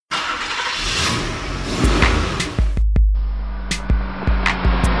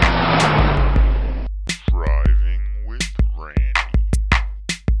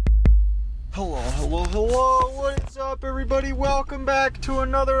up, everybody? Welcome back to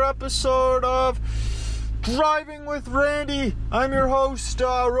another episode of Driving with Randy. I'm your host,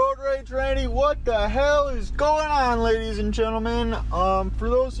 Road Rage Randy. What the hell is going on, ladies and gentlemen? For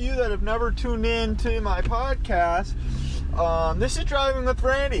those of you that have never tuned in to my podcast, this is Driving with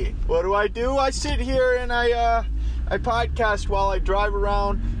Randy. What do? I sit here and I podcast while I drive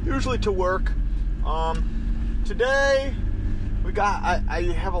around, usually to work. Today,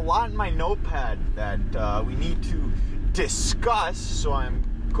 I have a lot in my notepad that we need to discuss, so I'm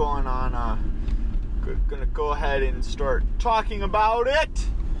gonna go ahead and start talking about it.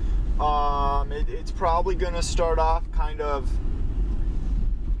 It's probably gonna start off kind of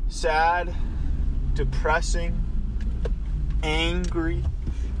sad, depressing, angry.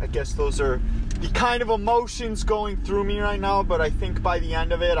 I guess those are the kind of emotions going through me right now, but I think by the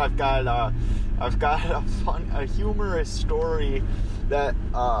end of it, I've got a humorous story that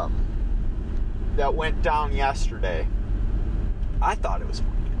went down yesterday. I thought it was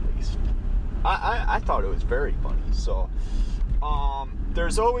funny, at least. I thought it was very funny. So,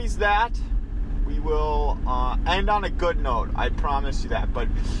 there's always that. We will end on a good note. I promise you that. But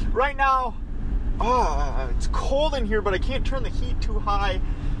right now, it's cold in here, but I can't turn the heat too high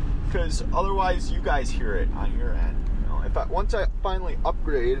because otherwise you guys hear it on your end. Once I finally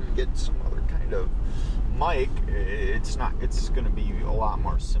upgrade and get some other kind of mic, it's going to be a lot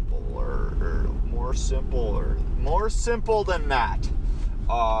more simple or more simple than that.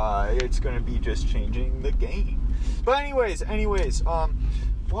 It's going to be just changing the game. But anyways,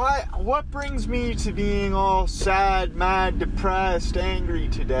 what brings me to being all sad, mad, depressed, angry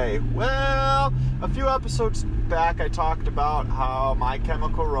today? Well, a few episodes back I talked about how My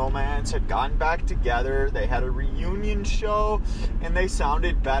Chemical Romance had gotten back together. They had a reunion show and they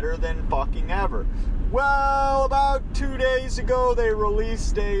sounded better than fucking ever. Well, about 2 days ago they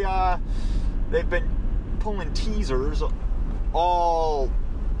released they've been pulling teasers all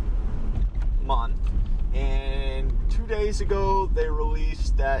month, and 2 days ago they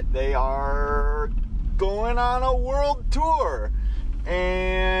released that they are going on a world tour,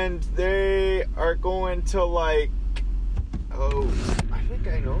 and they are going to I think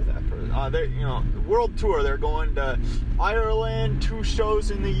I know that person. World tour. They're going to Ireland, 2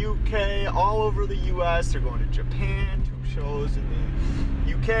 shows in the UK, all over the US. They're going to Japan, 2 shows in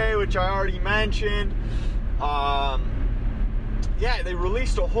the UK, which I already mentioned. They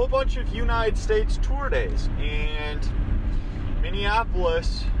released a whole bunch of United States tour days, and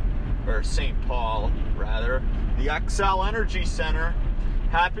Minneapolis, or St. Paul, rather, the Xcel Energy Center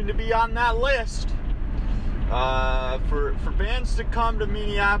happened to be on that list. For bands to come to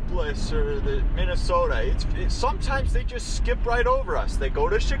Minneapolis or the Minnesota, sometimes they just skip right over us. They go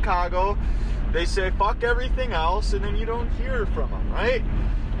to Chicago, they say fuck everything else, and then you don't hear from them, right?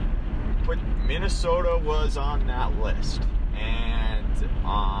 But Minnesota was on that list, and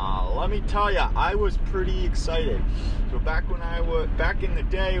let me tell you, I was pretty excited. So back in the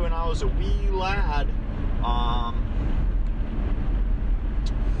day when I was a wee lad,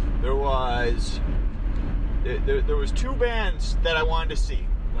 there was 2 bands that I wanted to see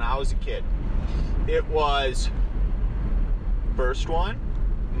when I was a kid. It was, first one,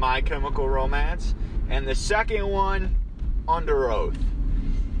 My Chemical Romance, and the second one, Under Oath.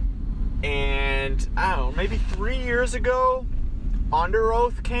 And I don't know, maybe 3 years ago, Under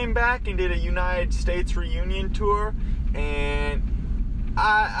Oath came back and did a United States reunion tour, and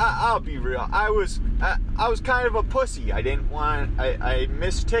I'll be real, I was kind of a pussy. I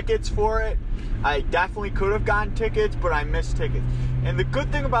missed tickets for it. I definitely could have gotten tickets, but I missed tickets. And the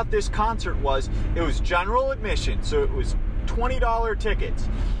good thing about this concert was it was general admission, so it was $20 tickets,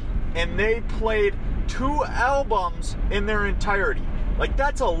 and they played 2 albums in their entirety.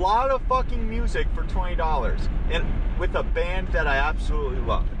 That's a lot of fucking music for $20, and with a band that I absolutely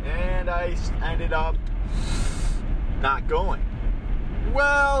love. And I ended up not going.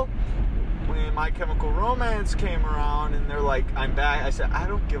 Well, when My Chemical Romance came around and they're like, I'm back, I said, I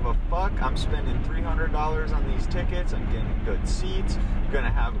don't give a fuck. I'm spending $300 on these tickets. I'm getting good seats. I'm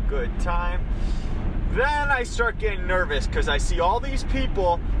gonna have a good time. Then I start getting nervous because I see all these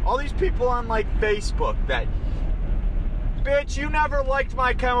people on Facebook that, bitch, you never liked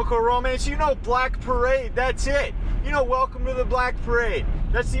My Chemical Romance. You know Black Parade, that's it. You know Welcome to the Black Parade.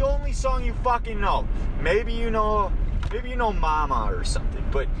 That's the only song you fucking know. Maybe you know Mama or something,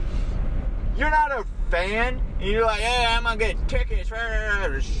 but you're not a fan, and you're like, hey, I'm gonna get tickets.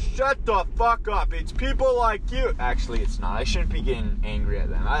 Shut the fuck up. It's people like you. Actually, it's not. I shouldn't be getting angry at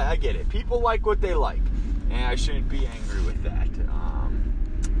them. I get it. People like what they like, and I shouldn't be angry with that.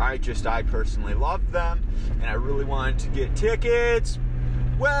 I personally love them, and I really wanted to get tickets,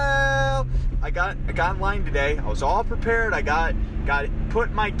 well, I got in line today. I was all prepared. I got put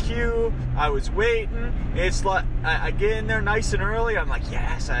in my queue. I was waiting. It's like I get in there nice and early. I'm like,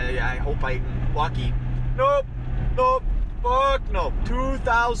 yes, I hope I'm lucky. Nope, fuck no.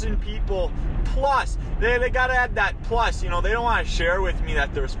 2,000 people plus. They gotta add that plus. They don't want to share with me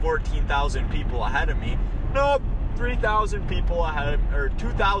that there's 14,000 people ahead of me. Nope, 3,000 people ahead of me, or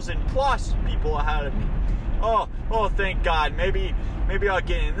 2,000 plus people ahead of me. Oh, thank God. Maybe I'll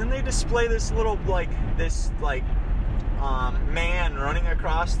get in. And then they display this little, man running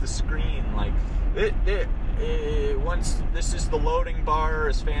across the screen. Like, once this is the loading bar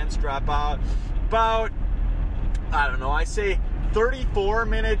as fans drop out. About, I don't know, I say 34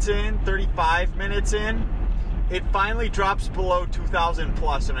 minutes in, 35 minutes in, it finally drops below 2,000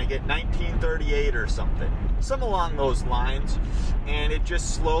 plus, and I get 1938 or something. Some along those lines, and it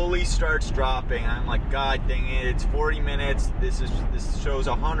just slowly starts dropping. I'm like, God dang it, it's 40 minutes. This shows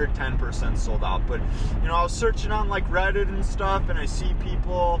 110% sold out. But I was searching on like Reddit and stuff, and I see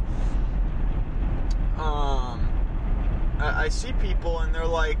people. I see people, and they're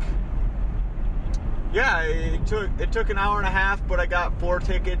like, yeah, it took an hour and a half, but I got 4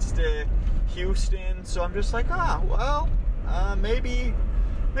 tickets to Houston. So I'm just like, maybe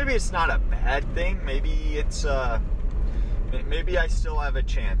it's not a bad thing. Maybe it's maybe I still have a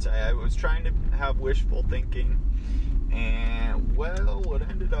chance. I was trying to have wishful thinking, and what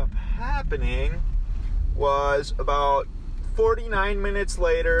ended up happening was about 49 minutes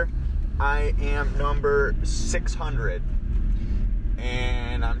later, I am number 600,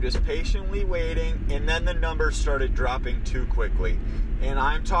 and I'm just patiently waiting, and then the numbers started dropping too quickly, and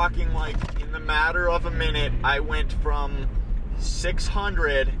I'm talking like in the matter of a minute, I went from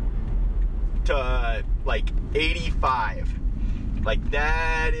 600 to like 85. Like,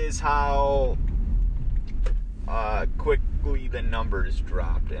 that is how quickly the numbers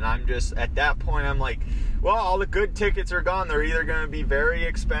dropped. And I'm just, at that point, I'm like, well, all the good tickets are gone. They're either going to be very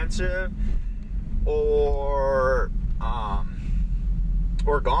expensive or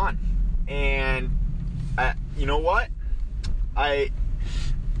gone. And you know what?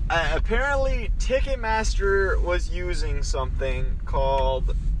 Apparently Ticketmaster was using something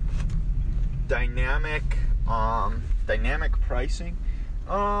called dynamic pricing.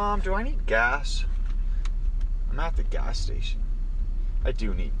 Do I need gas? I'm at the gas station. I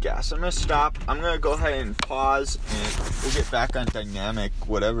do need gas. I'm gonna stop. I'm gonna go ahead and pause, and we'll get back on dynamic,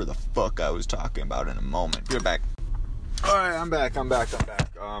 whatever the fuck I was talking about, in a moment. Be right back. All right, I'm back. I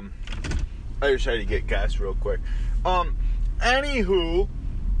just had to get gas real quick. Anywho.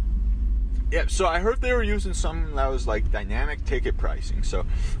 Yeah, so I heard they were using something that was like dynamic ticket pricing. So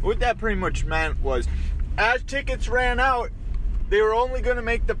what that pretty much meant was, as tickets ran out, they were only going to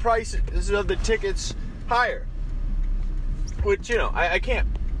make the prices of the tickets higher. Which, I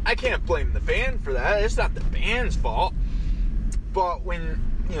can't blame the band for that. It's not the band's fault. But when,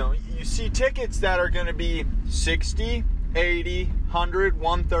 you see tickets that are going to be 60, 80, 100,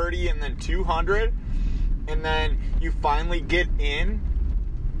 130, and then 200, and then you finally get in,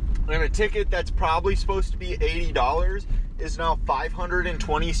 and a ticket that's probably supposed to be $80 is now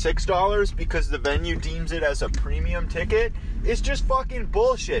 $526 because the venue deems it as a premium ticket. It's just fucking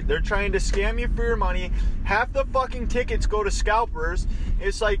bullshit. They're trying to scam you for your money. Half the fucking tickets go to scalpers.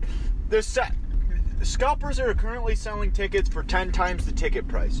 It's like the scalpers are currently selling tickets for 10 times the ticket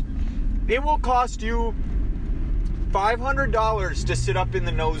price. It will cost you $500 to sit up in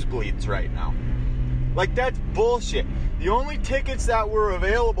the nosebleeds right now. Like, that's bullshit. The only tickets that were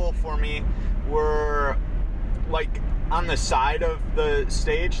available for me were, like, on the side of the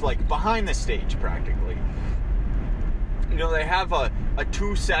stage, like, behind the stage, practically. They have a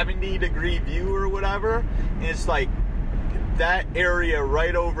 270-degree view or whatever, and it's, like, that area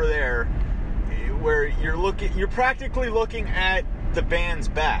right over there where you're practically looking at the band's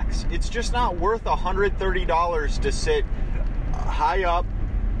backs. It's just not worth $130 to sit high up.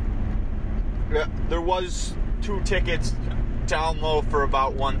 There was 2 tickets down low for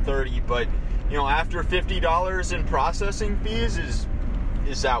about $130, but after $50 in processing fees, is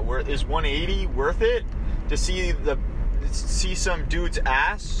 $180 worth it to see some dude's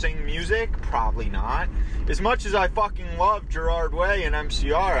ass sing music? Probably not. As much as I fucking love Gerard Way and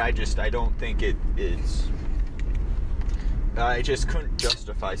MCR, I don't think it is. I just couldn't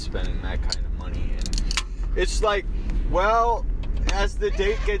justify spending that kind of money, and it's like, well, as the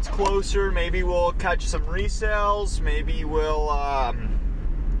date gets closer, maybe we'll catch some resales. Maybe we'll,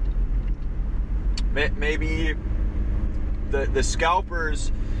 maybe the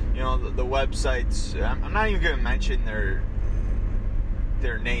scalpers, the websites. I'm not even gonna mention their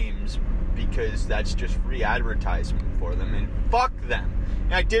names, because that's just free advertisement for them, and fuck them.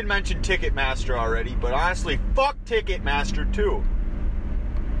 And I did mention Ticketmaster already, but honestly, fuck Ticketmaster too.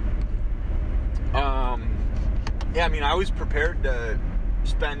 Yeah, I mean, I was prepared to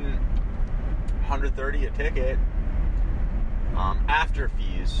spend $130 a ticket after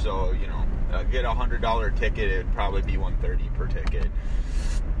fees, so, you know, get a $100 ticket, it'd probably be $130 per ticket.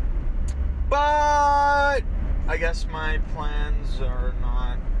 But I guess my plans are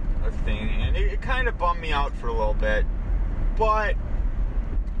not a thing, and it kind of bummed me out for a little bit, but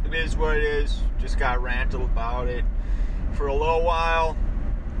it is what it is. Just got ranted about it for a little while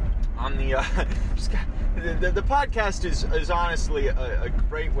on the the podcast is honestly a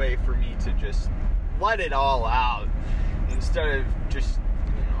great way for me to just let it all out instead of just,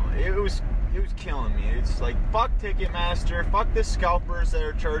 you know, it was killing me. It's like, fuck Ticketmaster, fuck the scalpers that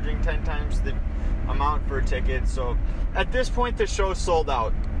are charging 10 times the amount for a ticket. So at this point, the show's sold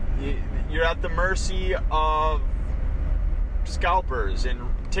out. You're at the mercy of scalpers and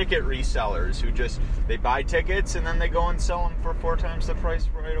ticket resellers who just, they buy tickets and then they go and sell them for 4 times the price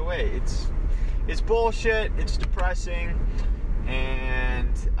right away. It's bullshit, it's depressing,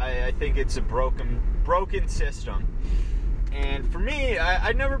 and I think it's a broken system. And for me,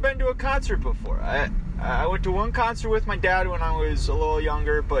 I'd never been to a concert before. I went to one concert with my dad when I was a little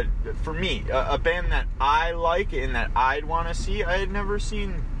younger, but for me, a band that I like and that I'd want to see, I had never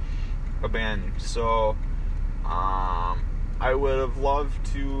seen a band. So, I would have loved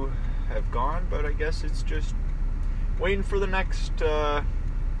to have gone, but I guess it's just waiting for the next, God,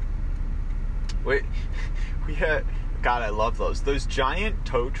 I love those. Those giant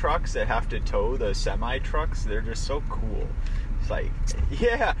tow trucks that have to tow the semi-trucks, they're just so cool. It's like,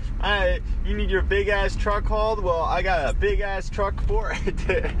 yeah, you need your big-ass truck hauled? Well, I got a big-ass truck for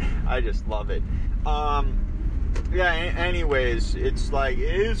it. I just love it. Yeah, anyways, it's like,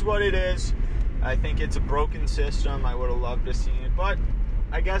 it is what it is. I think it's a broken system. I would have loved to see it, but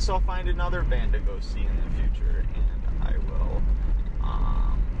I guess I'll find another band to go see in the future, and I will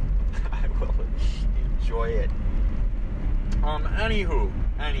enjoy it. Anywho,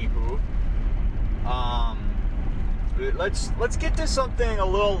 let's get to something a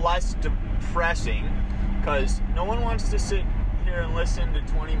little less depressing, because no one wants to sit here and listen to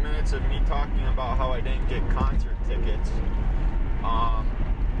 20 minutes of me talking about how I didn't get concert tickets. I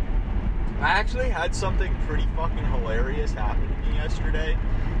actually had something pretty fucking hilarious happen to me yesterday.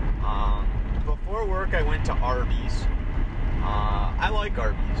 Before work, I went to Arby's. I like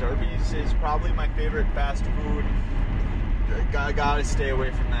Arby's. Arby's is probably my favorite fast food. I gotta stay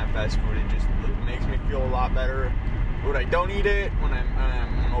away from that fast food. It makes me feel a lot better when I don't eat it, when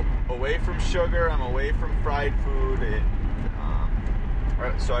I'm away from sugar, I'm away from fried food.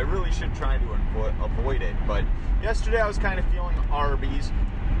 So I really should try to avoid it. But yesterday I was kind of feeling Arby's,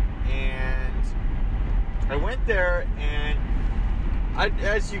 and I went there, and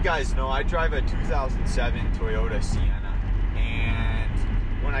as you guys know, I drive a 2007 Toyota Sienna,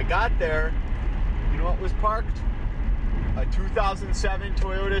 and when I got there, you know what was parked? A 2007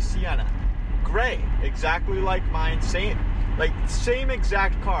 Toyota Sienna. Gray, exactly like mine, same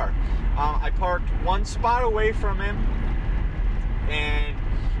exact car. I parked one spot away from him, and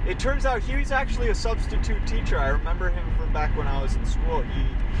it turns out he was actually a substitute teacher. I remember him from back when I was in school.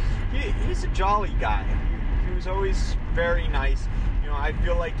 He's a jolly guy. He was always very nice. You know, I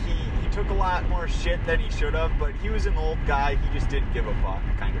feel like he took a lot more shit than he should have, but he was an old guy. He just didn't give a fuck,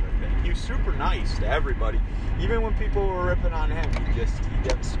 kind of a thing. He was super nice to everybody. Even when people were ripping on him, he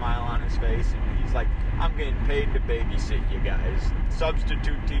had a smile on his face, and he's like, I'm getting paid to babysit you guys.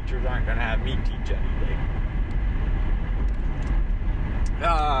 Substitute teachers aren't going to have me teach anything.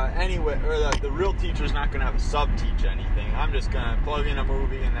 Anyway, or the real teacher's not going to have a sub teach anything. I'm just going to plug in a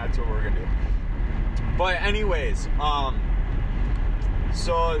movie, and that's what we're going to do. But anyways,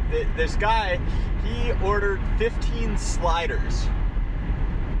 so this guy, he ordered 15 sliders.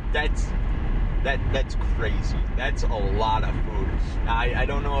 That's crazy. That's a lot of food. I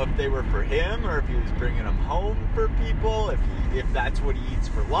don't know if they were for him or if he was bringing them home for people, if that's what he eats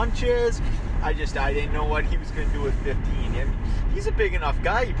for lunches. I didn't know what he was going to do with 15. And he's a big enough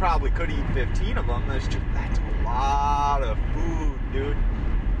guy, he probably could eat 15 of them. That's a lot of food, dude.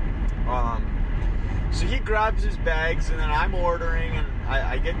 So he grabs his bags, and then I'm ordering, and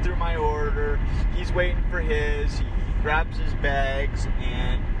I get through my order. He's waiting for his. He grabs his bags,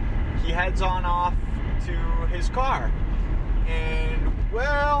 and he heads on off to his car. And,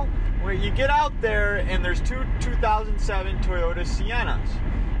 well, when you get out there, and there's two 2007 Toyota Siennas,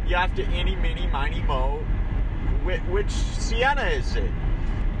 you have to eeny, meeny, miny, moe. Which Sienna is it?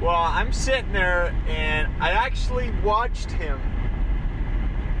 Well, I'm sitting there, and I actually watched him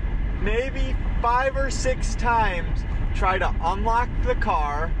maybe 5 or 6 times try to unlock the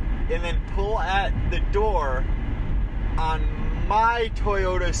car and then pull at the door on my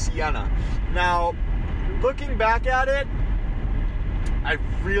Toyota Sienna. Now, looking back at it, I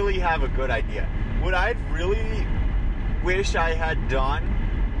really have a good idea. What I'd really wish I had done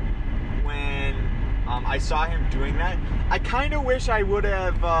when I saw him doing that, I kind of wish I would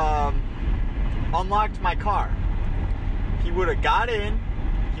have unlocked my car. He would have got in,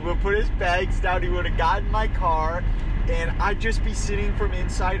 he would put his bags down, he would have gotten my car, and I'd just be sitting from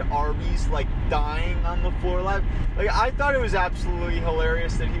inside Arby's, like, dying on the floor. Like, I thought it was absolutely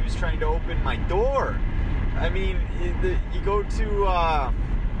hilarious that he was trying to open my door. I mean, you go to,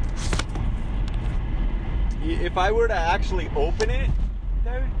 if I were to actually open it,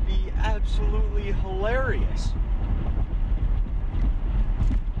 that would be absolutely hilarious.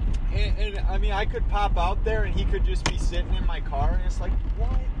 And I mean, I could pop out there and he could just be sitting in my car, and it's like,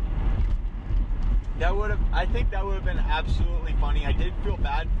 what? I think that would have been absolutely funny. I did feel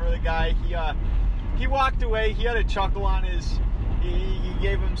bad for the guy. He walked away. He had a chuckle on his. He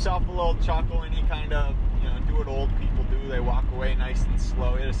gave himself a little chuckle, and he kind of, do what old people do. They walk away nice and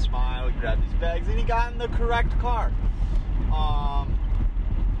slow. He had a smile. He grabbed his bags, and he got in the correct car.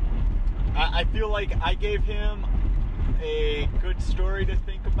 I feel like I gave him a good story to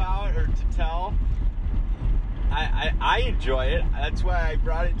think about or to tell. I enjoy it. That's why I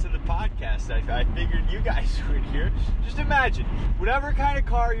brought it to the podcast. I figured you guys would hear. Just imagine, whatever kind of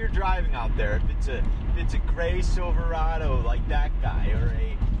car you're driving out there, if it's a gray Silverado like that guy, or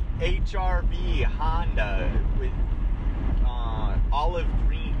a HRV Honda with olive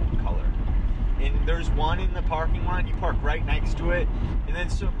green color, and there's one in the parking lot, you park right next to it, and then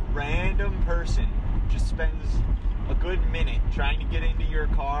some random person just spends a good minute trying to get into your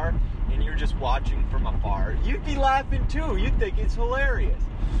car, and you're just watching from afar, you'd be laughing too. You'd think it's hilarious.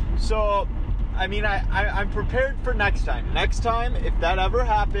 So, I mean, I'm prepared for next time. Next time, if that ever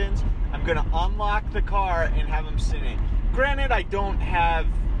happens, I'm going to unlock the car and have him sit in. Granted, I don't have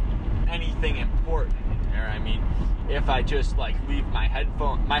anything important in there. I mean, if I just, leave my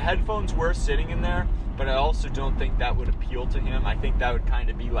headphones were sitting in there, but I also don't think that would appeal to him. I think that would kind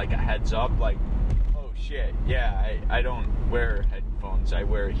of be like a heads up, like, shit, yeah, I don't wear headphones, I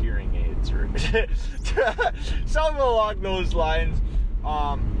wear hearing aids, or something along those lines.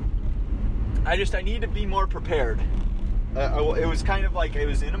 I need to be more prepared. It was kind of like, it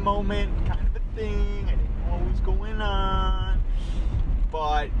was in a moment, kind of a thing, I didn't know what was going on,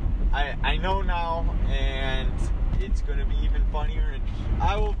 but I know now, and it's going to be even funnier, and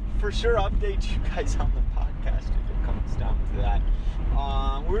I will for sure update you guys on the podcast if it comes down to that.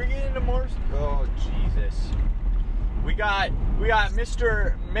 We're getting into more. Oh Jesus! We got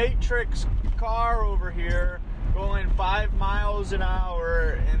Mr. Matrix car over here going 5 miles an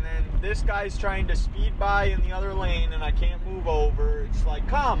hour, and then this guy's trying to speed by in the other lane, and I can't move over. It's like,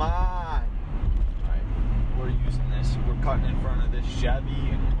 come on! All right, we're using this. We're cutting in front of this Chevy,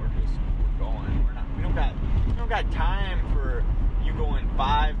 and we're going. We don't got time for you going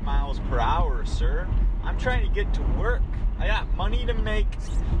 5 miles per hour, sir. I'm trying to get to work. I got money to make.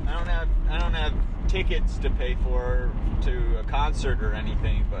 I don't have tickets to pay for to a concert or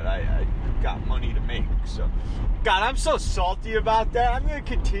anything, but I got money to make. So, God, I'm so salty about that. I'm going to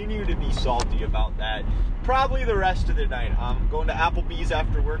continue to be salty about that. Probably the rest of the night. I'm going to Applebee's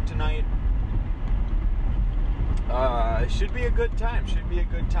after work tonight. Should be a good time.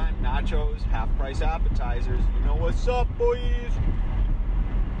 Nachos, half-price appetizers. You know what's up, boys?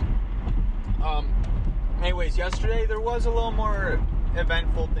 Anyways, yesterday there was a little more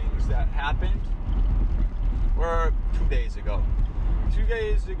eventful things that happened. Or 2 days ago. 2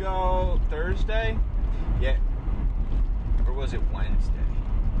 days ago, Thursday? Yeah. Or was it Wednesday?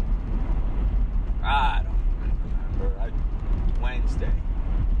 I don't remember. Wednesday.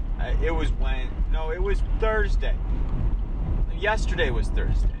 It was Thursday. Yesterday was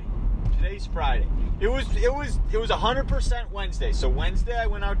Thursday. Today's Friday. It was 100% Wednesday. So Wednesday I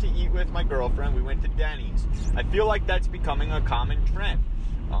went out to eat with my girlfriend. We went to Denny's. I feel like that's becoming a common trend.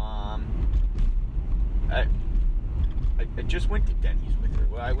 I just went to Denny's with her.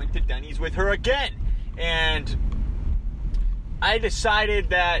 Well, I went to Denny's with her again, and I decided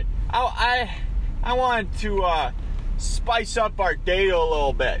that I wanted to spice up our date a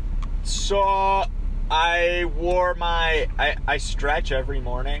little bit. So I wore I stretch every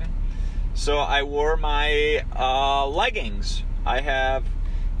morning. So I wore my leggings. I have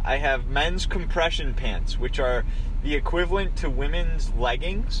men's compression pants, which are the equivalent to women's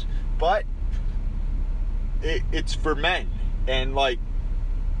leggings, but it's for men. And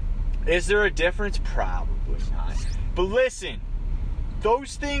is there a difference? Probably not. But listen,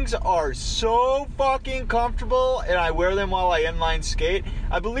 those things are so fucking comfortable, and I wear them while I inline skate.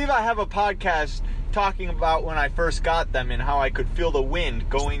 I believe I have a podcast talking about when I first got them and how I could feel the wind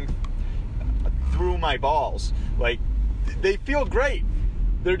going through my balls. Like, they feel great.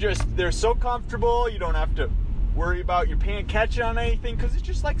 They're so comfortable. You don't have to worry about your pant catching on anything because it's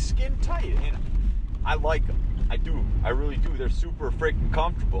just like skin tight. And I like them. I do. I really do. They're super freaking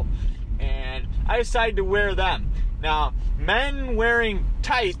comfortable. And I decided to wear them. Now, men wearing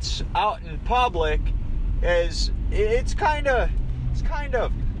tights out in public it's kind of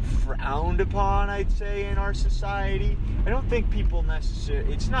frowned upon, I'd say, in our society. I don't think people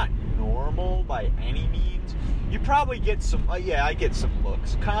necessarily, it's not normal by any means. You probably get some, I get some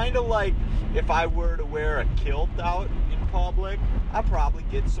looks. Kind of like if I were to wear a kilt out in public, I'd probably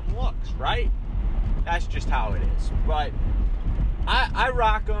get some looks, right? That's just how it is. But I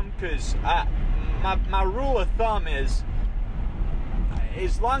rock them because my rule of thumb is,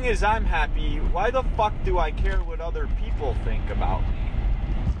 as long as I'm happy, why the fuck do I care what other people think about me?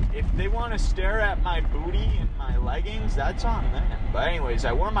 If they want to stare at my booty and my leggings, that's on them. But anyways,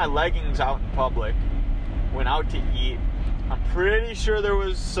 I wore my leggings out in public, went out to eat. I'm pretty sure there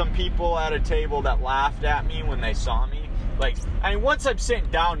was some people at a table that laughed at me when they saw me. Like, I mean, once I'm sitting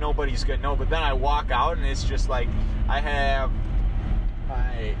down, nobody's gonna know. But then I walk out, and it's just like, I have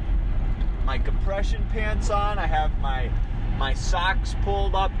my compression pants on. I have my socks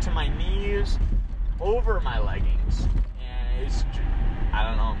pulled up to my knees over my leggings, and it's, I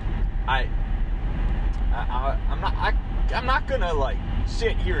don't know. I'm not gonna like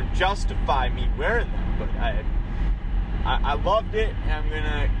sit here and justify me wearing them, but I loved it, and I'm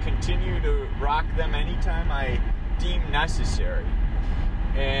gonna continue to rock them anytime I deem necessary.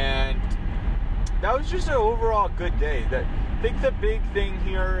 And that was just an overall good day. I think the big thing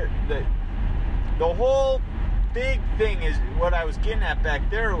here, that the whole big thing is what I was getting at back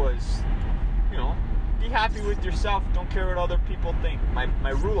there was, you know, be happy with yourself. Don't care what other people think.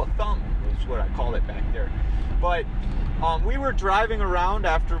 My rule of thumb is what I called it back there. But we were driving around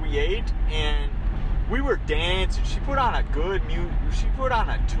after we ate, and we were dancing. She put on a good she put on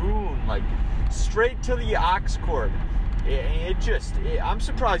a tune, like straight to the aux cord. I'm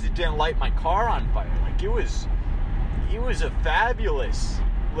surprised it didn't light my car on fire. Like, it was a fabulous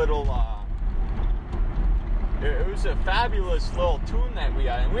little tune that we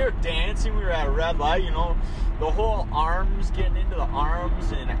had, and we were dancing. We were at a red light, you know, the whole arms, getting into the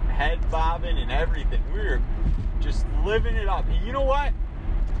arms and head bobbing and everything. We were just living it up. And you know what?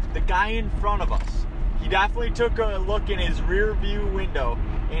 The guy in front of us, he definitely took a look in his rear view window,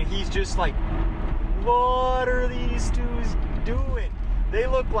 and he's just like, what are these dudes doing? They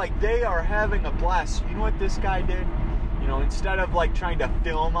look like they are having a blast. You know what this guy did? You know, instead of like trying to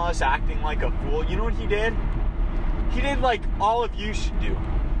film us acting like a fool, you know what he did? He did like all of you should do.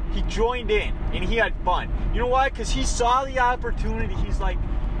 He joined in, and he had fun. You know why? Because he saw the opportunity. He's like,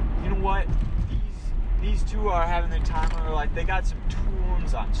 you know what? These two are having the time of their life. They got some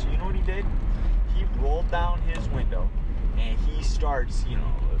tunes on. So you know what he did? He rolled down his window, and he starts, you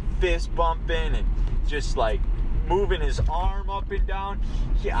know, fist bumping and just like moving his arm up and down.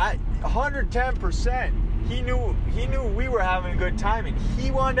 110%. He knew we were having a good time, and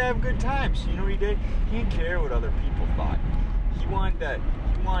he wanted to have a good time. So you know what he did? He didn't care what other people thought. He wanted to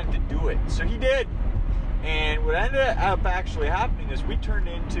do it. So he did. And what ended up actually happening is we turned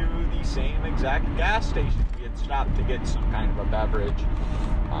into the same exact gas station. We had stopped to get some kind of a beverage.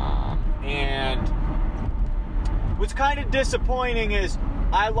 And what's kind of disappointing is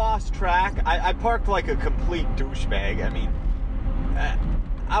I lost track. I parked like a complete douchebag. I mean,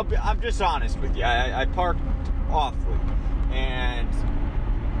 I'm just honest with you. I parked awfully, and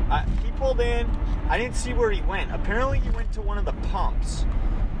he pulled in. I didn't see where he went. Apparently, he went to one of the pumps.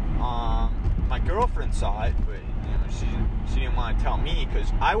 My girlfriend saw it, but you know, she didn't want to tell me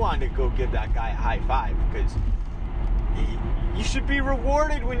because I wanted to go give that guy a high five, because you should be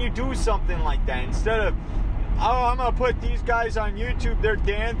rewarded when you do something like that, instead of, oh, I'm going to put these guys on YouTube, they're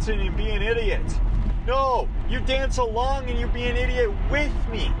dancing and being idiots. No, you dance along and you be an idiot with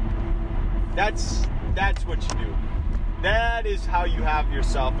me. That's what you do. That is how you have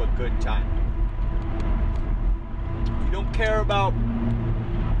yourself a good time. You don't care about,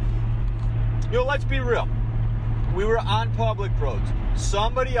 you know, let's be real. We were on public roads.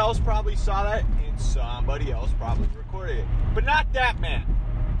 Somebody else probably saw that, and somebody else probably recorded it. But not that man.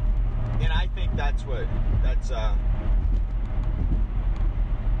 And I think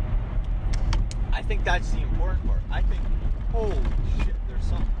I think that's the important part. I think, holy shit, there's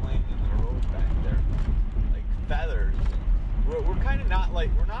something laying in the road back there. Like feathers. we're kind of not like,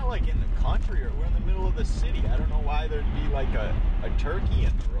 we're not like in the country, or we're in the middle of the city. I don't know why there'd be like a turkey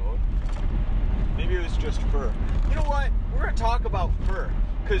in the road. Maybe it was just fur. You know what? We're going to talk about fur,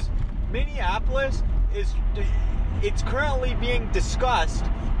 because Minneapolis it's currently being discussed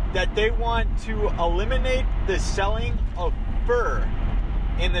that they want to eliminate the selling of fur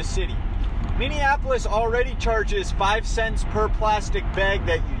in the city. Minneapolis already charges 5 cents per plastic bag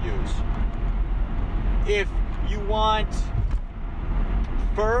that you use. If you want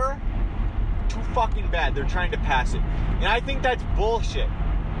fur, too fucking bad. They're trying to pass it. And I think that's bullshit.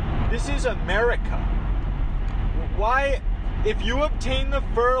 This is America. Why, if you obtain the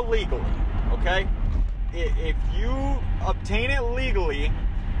fur legally, okay? If you obtain it legally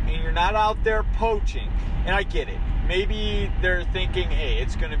and you're not out there poaching, and I get it. Maybe they're thinking, hey,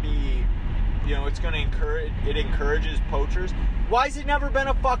 it's going to be, it's going to encourages poachers. Why has it never been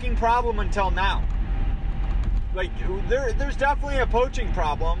a fucking problem until now? Like, there's definitely a poaching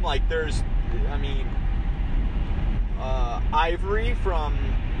problem. Like, there's, ivory from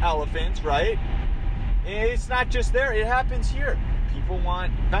elephants, right? And it's not just there. It happens here. People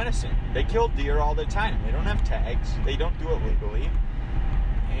want venison. They kill deer all the time. They don't have tags. They don't do it legally.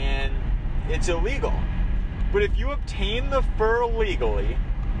 And it's illegal. But if you obtain the fur legally,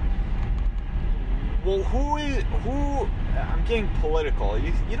 well, I'm getting political.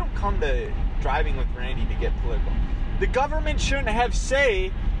 You don't come to Driving with Randy to get political. The government shouldn't have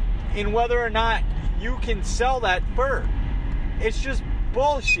say in whether or not you can sell that fur. It's just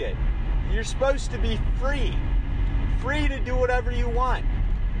bullshit. You're supposed to be free to do whatever you want.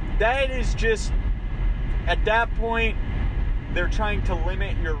 That is just, at that point, they're trying to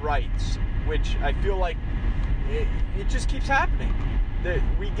limit your rights, which I feel like it just keeps happening.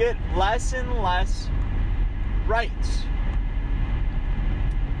 We get less and less rights.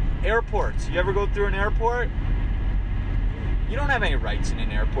 Airports. You ever go through an airport? You don't have any rights in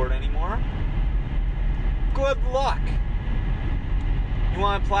an airport anymore. Good luck. You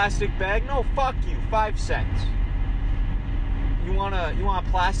want a plastic bag? No, fuck you. 5 cents. You want a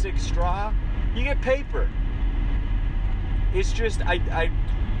plastic straw? You get paper. It's just,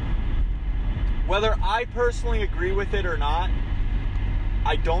 whether I personally agree with it or not,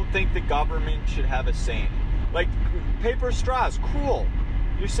 I don't think the government should have a say in it. Like, paper straws, cool.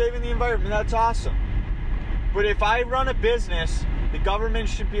 You're saving the environment, that's awesome. But if I run a business, the government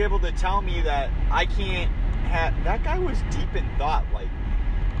should be able to tell me that I can't have... That guy was deep in thought. Like,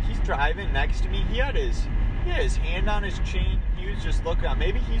 he's driving next to me. He had his hand on his chin. He was just looking out.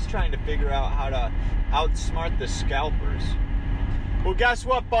 Maybe he's trying to figure out how to outsmart the scalpers. Well, guess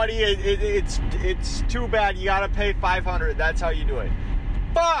what, buddy? It's too bad. You gotta pay $500. That's how you do it.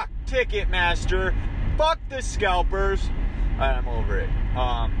 Fuck Ticketmaster. Fuck the scalpers. I'm over it.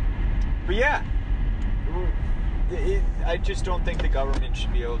 But yeah, I just don't think the government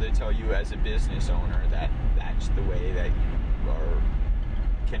should be able to tell you as a business owner that that's the way that you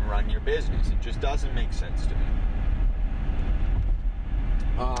can run your business. It just doesn't make sense to me.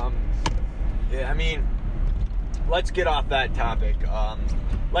 Let's get off that topic.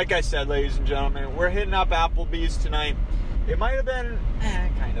 Like I said, ladies and gentlemen, we're hitting up Applebee's tonight. It might have been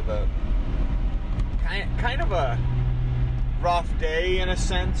kind of a rough day in a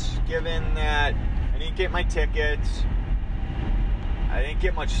sense, given that I didn't get my tickets. I didn't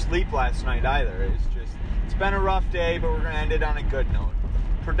get much sleep last night either. It's been a rough day, but we're gonna end it on a good note.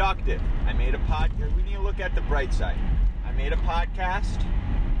 Productive. I made a podcast. We need to look at the bright side. I made a podcast.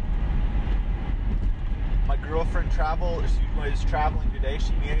 My girlfriend is traveling today.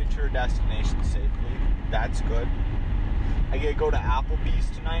 She made it to her destination safely. That's good. I get to go to Applebee's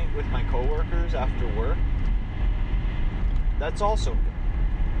tonight with my coworkers after work. That's also good.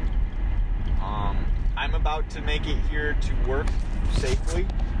 I'm about to make it here to work safely.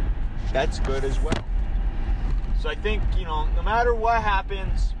 That's good as well. So I think, no matter what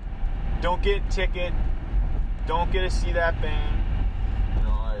happens, don't get a ticket. Don't get to see that band.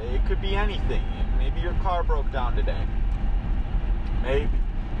 It could be anything. Maybe your car broke down today. Maybe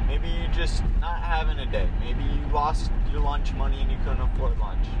you're just not having a day. Maybe you lost your lunch money and you couldn't afford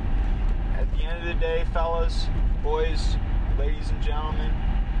lunch. At the end of the day, fellas, boys, ladies and gentlemen,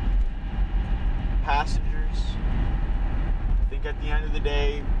 passengers, I think at the end of the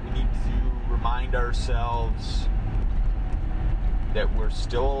day, we need to remind ourselves that we're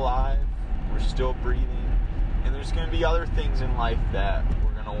still alive, we're still breathing, and there's going to be other things in life that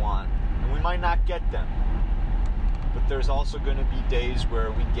we're going to want. And we might not get them. But there's also going to be days where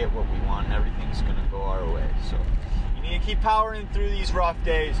we get what we want and everything's going to go our way. So you need to keep powering through these rough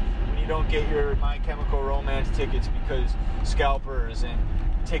days when you don't get your My Chemical Romance tickets because scalpers and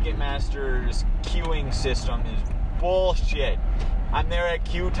Ticketmaster's queuing system is bullshit. I'm there at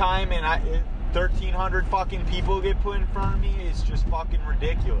queue time and 1,300 fucking people get put in front of me. It's just fucking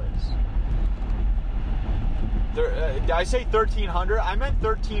ridiculous. Did I say 1,300? I meant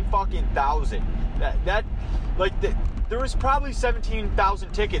 13 fucking thousand. There was probably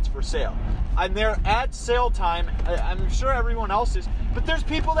 17,000 tickets for sale. I'm there at sale time. I'm sure everyone else is, but there's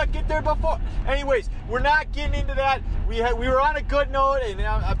people that get there before. Anyways, we're not getting into that. We were on a good note, and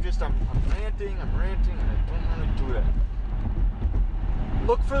I'm ranting, and I don't want to do that.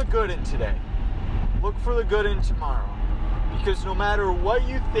 Look for the good in today. Look for the good in tomorrow, because no matter what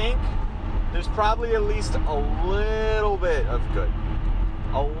you think, there's probably at least a little bit of good.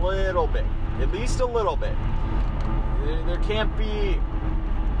 A little bit. At least a little bit. There can't be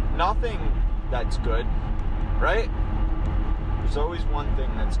nothing that's good, right? There's always one thing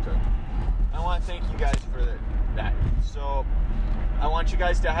that's good. I want to thank you guys for that. So I want you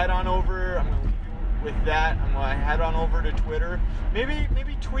guys to head on over. I'm going to leave you with that. I'm going to head on over to Twitter. Maybe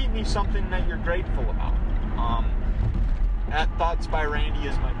tweet me something that you're grateful about. At Thoughts by Randy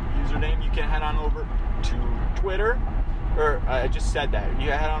is my username. You can head on over to Twitter, or I just said that. You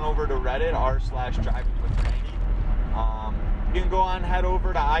can head on over to Reddit, r/drivingwithrandy. You can go on, head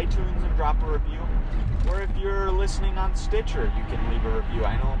over to iTunes and drop a review. Or if you're listening on Stitcher, you can leave a review.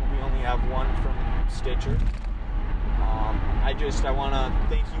 I know we only have one from Stitcher. I want to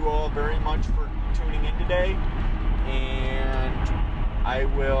thank you all very much for tuning in today. And I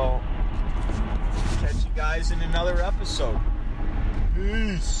will catch you guys in another episode.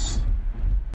 Peace.